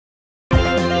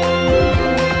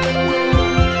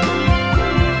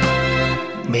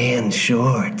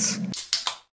shorts.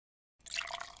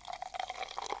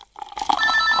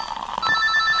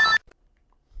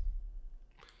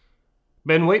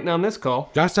 Been waiting on this call.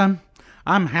 Justin,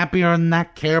 I'm happier than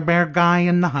that Care Bear guy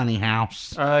in the honey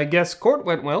house. I guess court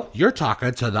went well. You're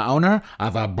talking to the owner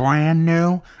of a brand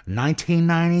new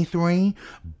 1993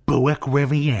 Buick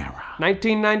Riviera.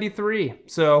 1993,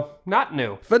 so not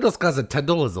new. Fiddle's cousin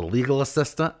Tyndall is a legal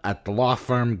assistant at the law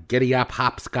firm Giddy Up,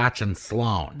 Hopscotch &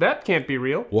 Sloan. That can't be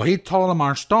real. Well, he told him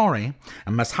our story,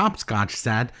 and Miss Hopscotch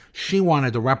said she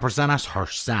wanted to represent us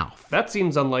herself. That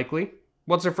seems unlikely.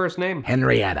 What's her first name?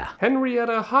 Henrietta.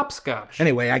 Henrietta Hopscotch.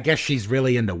 Anyway, I guess she's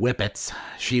really into whippets.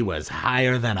 She was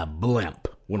higher than a blimp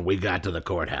when we got to the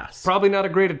courthouse. Probably not a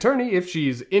great attorney if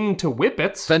she's into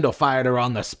whippets. Findle fired her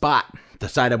on the spot.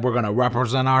 Decided we're going to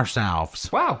represent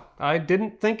ourselves. Wow, I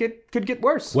didn't think it could get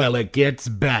worse. Well, it gets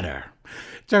better.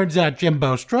 Turns out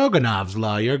Jimbo Stroganov's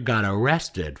lawyer got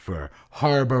arrested for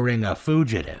harboring a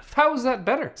fugitive. How is that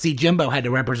better? See, Jimbo had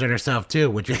to represent herself too,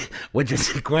 which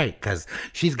is great, because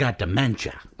she's got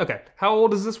dementia. Okay, how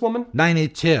old is this woman?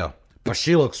 92, but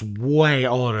she looks way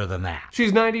older than that.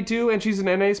 She's 92 and she's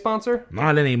an NA sponsor?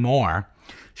 Not anymore.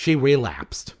 She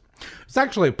relapsed. It's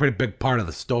actually a pretty big part of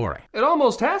the story. It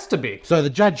almost has to be. So the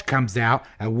judge comes out,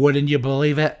 and wouldn't you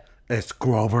believe it? It's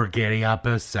Grover Giddy Up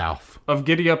himself. Of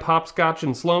Giddy Up, Hopscotch,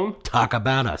 and Sloan? Talk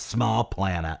about a small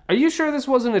planet. Are you sure this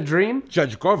wasn't a dream?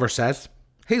 Judge Grover says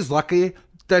he's lucky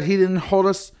that he didn't hold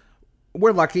us.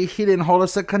 We're lucky he didn't hold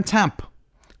us in contempt.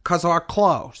 'Cause of our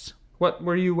clothes. What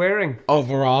were you wearing?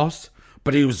 Overalls.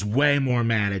 But he was way more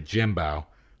mad at Jimbo.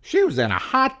 She was in a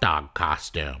hot dog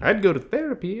costume. I'd go to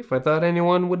therapy if I thought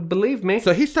anyone would believe me.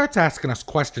 So he starts asking us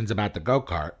questions about the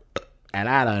go-kart. And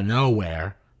out of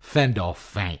nowhere, Fendel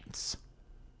faints.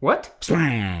 What?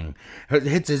 Spang!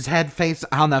 Hits his head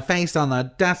on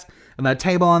the desk, and the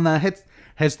table, and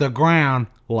hits the ground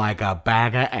like a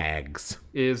bag of eggs.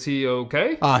 Is he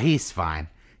okay? Oh, he's fine.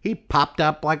 He popped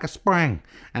up like a spring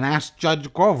and asked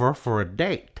Judge Grover for a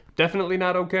date. Definitely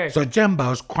not okay. So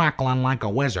Jimbo's crackling like a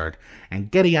wizard,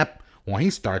 and Giddy Up, well, he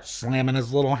starts slamming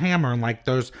his little hammer like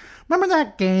those. Remember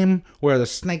that game where the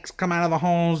snakes come out of the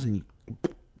holes and you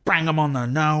bang them on the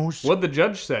nose? What'd the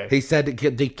judge say? He said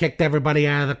he kicked everybody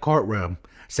out of the courtroom.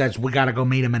 Says we gotta go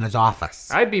meet him in his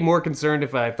office. I'd be more concerned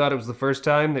if I thought it was the first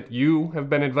time that you have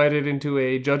been invited into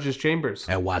a judge's chambers.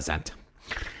 It wasn't.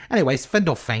 Anyways,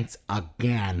 Findle faints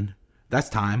again. This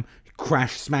time, he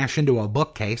smash into a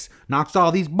bookcase, knocks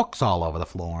all these books all over the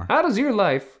floor. How does your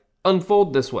life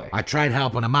unfold this way? I tried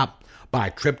helping him up, but I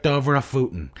tripped over a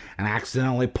futon and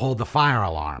accidentally pulled the fire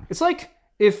alarm. It's like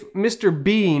if Mr.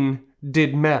 Bean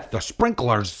did meth. The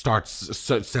sprinkler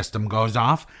system goes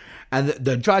off, and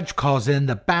the judge calls in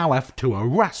the bailiff to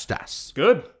arrest us.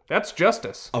 Good. That's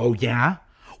justice. Oh, yeah?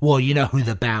 Well, you know who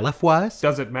the bailiff was?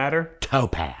 Does it matter?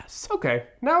 Topaz. Okay,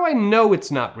 now I know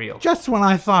it's not real. Just when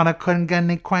I thought it couldn't get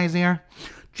any crazier,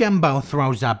 Jimbo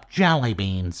throws up jelly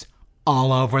beans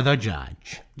all over the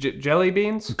judge. Jelly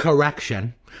beans?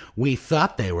 Correction. We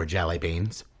thought they were jelly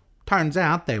beans. Turns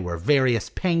out they were various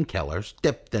painkillers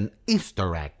dipped in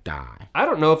Easter egg dye. I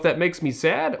don't know if that makes me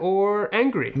sad or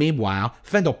angry. Meanwhile,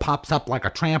 Findle pops up like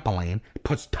a trampoline,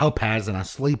 puts Topaz in a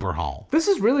sleeper hole. This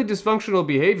is really dysfunctional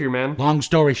behavior, man. Long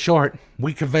story short,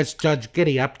 we convinced Judge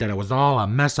Giddy Up that it was all a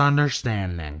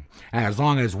misunderstanding. And as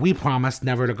long as we promised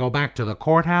never to go back to the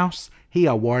courthouse, he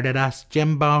awarded us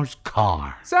Jimbo's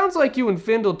car. Sounds like you and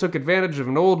Findle took advantage of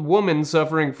an old woman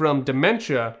suffering from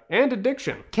dementia and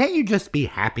addiction. Can't you just be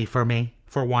happy for me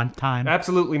for one time?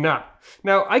 Absolutely not.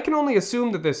 Now, I can only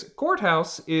assume that this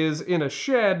courthouse is in a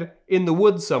shed in the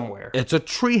woods somewhere. It's a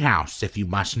treehouse, if you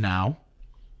must know.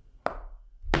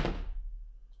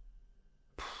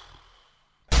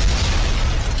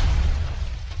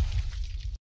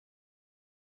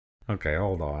 Okay,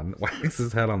 hold on. Whacks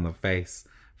his head on the face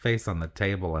on the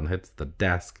table, and hits the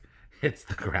desk, hits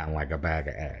the ground like a bag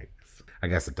of eggs. I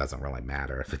guess it doesn't really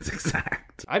matter if it's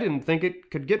exact. I didn't think it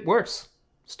could get worse.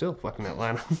 Still fucking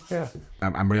Atlanta. Yeah.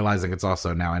 I'm realizing it's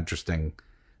also now interesting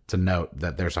to note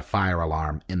that there's a fire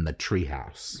alarm in the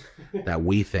treehouse that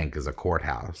we think is a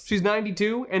courthouse. She's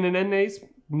 92 and an NA's...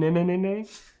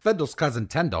 Findle's cousin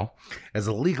Tyndall is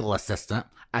a legal assistant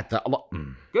at the...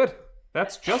 Good.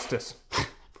 That's justice.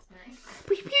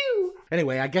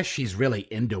 Anyway, I guess she's really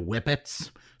into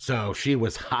whippets, so she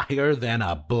was higher than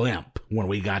a blimp when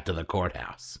we got to the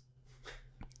courthouse.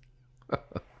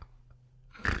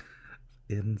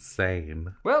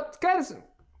 Insane. Well, it's kind of...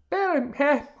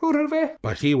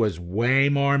 But he was way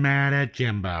more mad at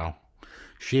Jimbo.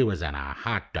 She was in a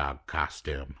hot dog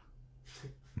costume.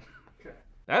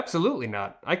 Absolutely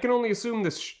not. I can only assume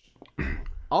this...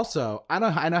 Also, I know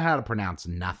how to pronounce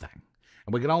nothing.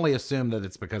 And we can only assume that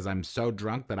it's because I'm so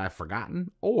drunk that I've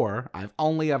forgotten, or I've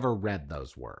only ever read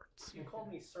those words. You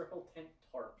called me Circle Tent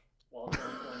Tarp while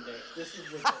drunk one day. This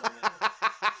is legitimate.